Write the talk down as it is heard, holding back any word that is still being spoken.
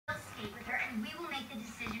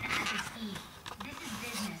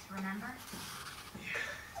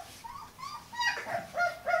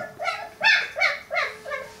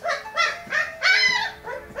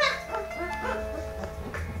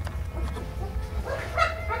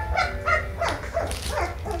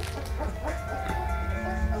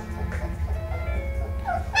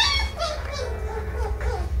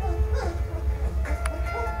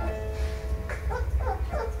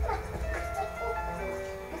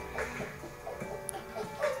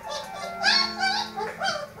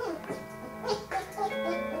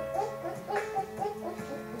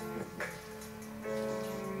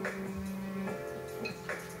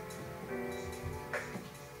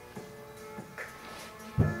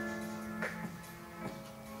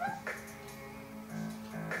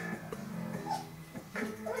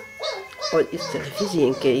ooit eens televisie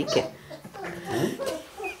in keken.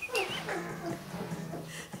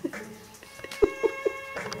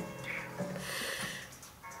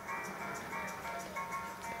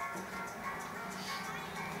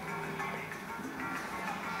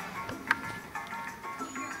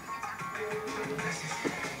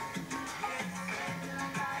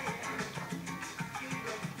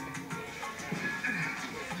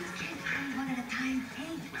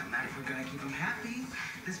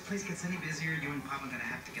 This place gets any busier, you and Pop are gonna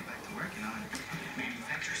have to get back to work, you know, and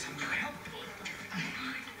manufacture some new help.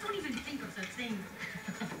 Don't even think of such things.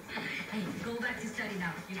 Hey, go back to study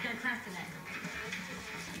now. You've got class tonight.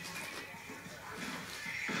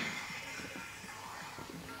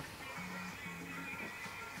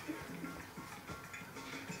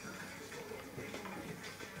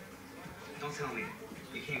 Don't tell me.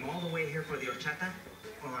 You came all the way here for the horchata?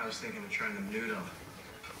 Well, I was thinking of trying the noodle.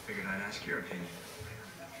 Figured I'd ask your opinion.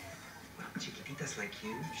 Well, chiquititas like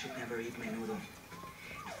you should never eat menudo.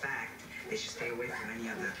 In fact, they should stay away from any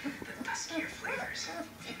of the duskier flavors.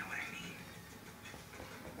 You know what I mean?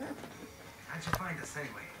 How'd you find us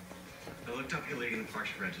anyway? I looked up your league in the Parks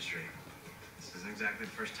Registry. This isn't exactly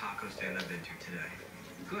the first taco stand I've been to today.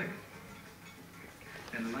 Good.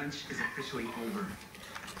 Then lunch is officially over.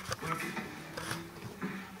 Look,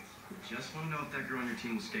 just want to know if that girl on your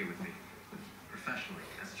team will stay with me. Professionally,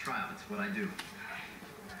 as a trial, it's what I do.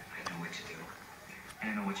 I know what you do. And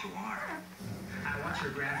I know what you are. I watched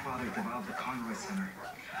your grandfather develop the Conroy Center.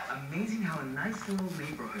 Amazing how a nice little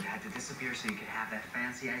neighborhood had to disappear so you could have that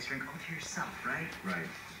fancy ice rink all to yourself, right? Right.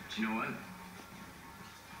 But you know what?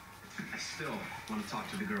 I still want to talk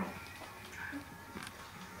to the girl.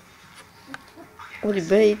 Oh, die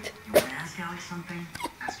beet. You want to ask Alex something?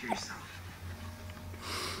 Ask her yourself.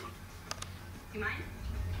 You mind?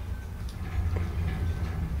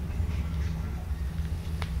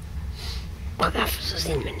 Wacht even, ze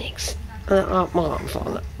zien me niks. Laat maar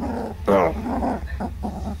aanvallen.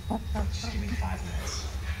 Just give me 5 minutes.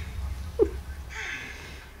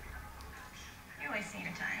 You're wasting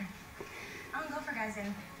your time. I'll go for guys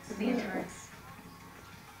in the introverts.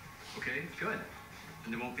 Okay, good.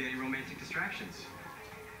 And there won't be any romantic distractions.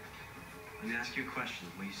 Let me ask you a question.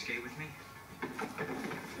 Will you skate with me?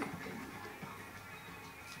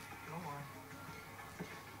 Go on.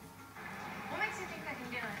 What makes you think I can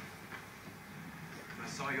do it? I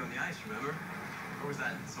saw you on the ice, remember? Or was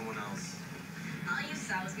that someone else? All you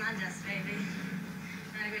saw was my dust, baby.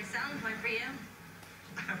 Not a great selling point for you.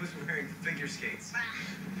 I was wearing figure skates.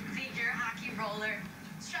 Figure, hockey, roller.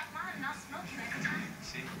 Struck mine, not smoking every time.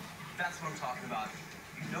 See? That's what I'm talking about.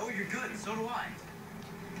 You know you're good, and so do I.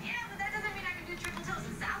 Yeah, but that doesn't mean I can do triple toes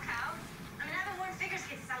and sow cows. I mean, I haven't worn figure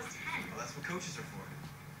skates since I was 10. Well, that's what coaches are for.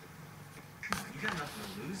 Come on, you got nothing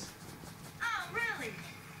to lose. Oh, really?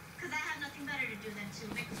 Because I have nothing better to do than to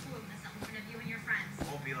make a fool of myself in front of you and your friends. It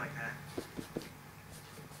won't be like that.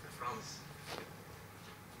 I promise.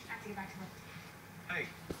 I have to get back to work. Hey,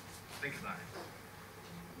 think about it.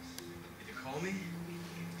 Either call me,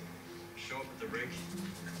 show up at the rink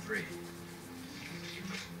at 3.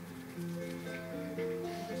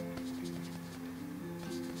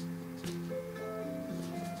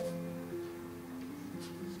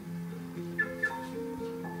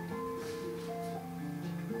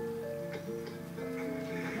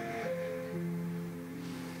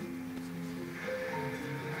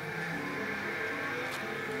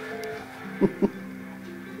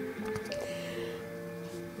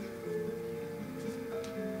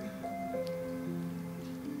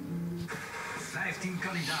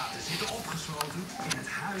 Kandidaten zitten opgesloten in het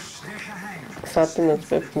Huis der Geheimen. Zaten met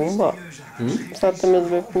bij Poemba. Zaten met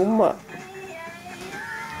bij Poemba. Van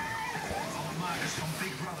de makers van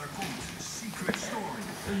Big Brother komt Secret Story.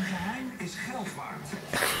 Een geheim is geld waard.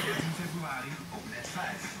 14 februari op net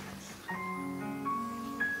 5.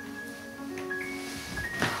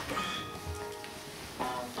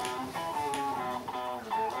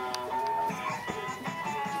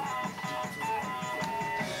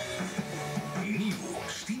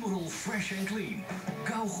 Fresh and clean.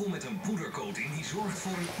 Kauwgom met een poedercoating die zorgt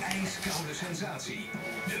voor een ijskoude sensatie.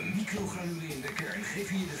 De microgranule in de kern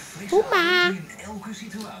geven je de frisse adem die in elke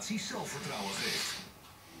situatie zelfvertrouwen geeft.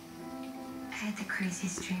 I had the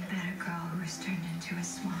craziest dream about a girl who was turned into a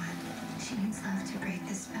swan. She needs love to break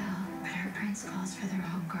the spell, but her prince calls for the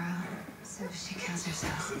wrong girl, so she kills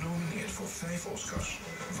herself. Genomineerd voor 5 Oscars,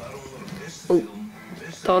 waaronder beste Oei, film,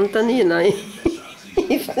 beste tante Nina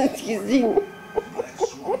heeft het gezien.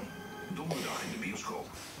 donderdag in de bioscoop.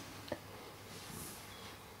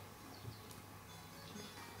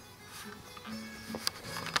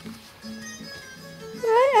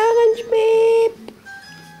 Hi, Orange Babe.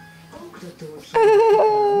 Ook de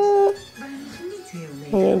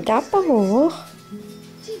meer Dapper hoor.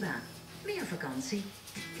 Chiba, meer vakantie.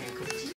 Kijk op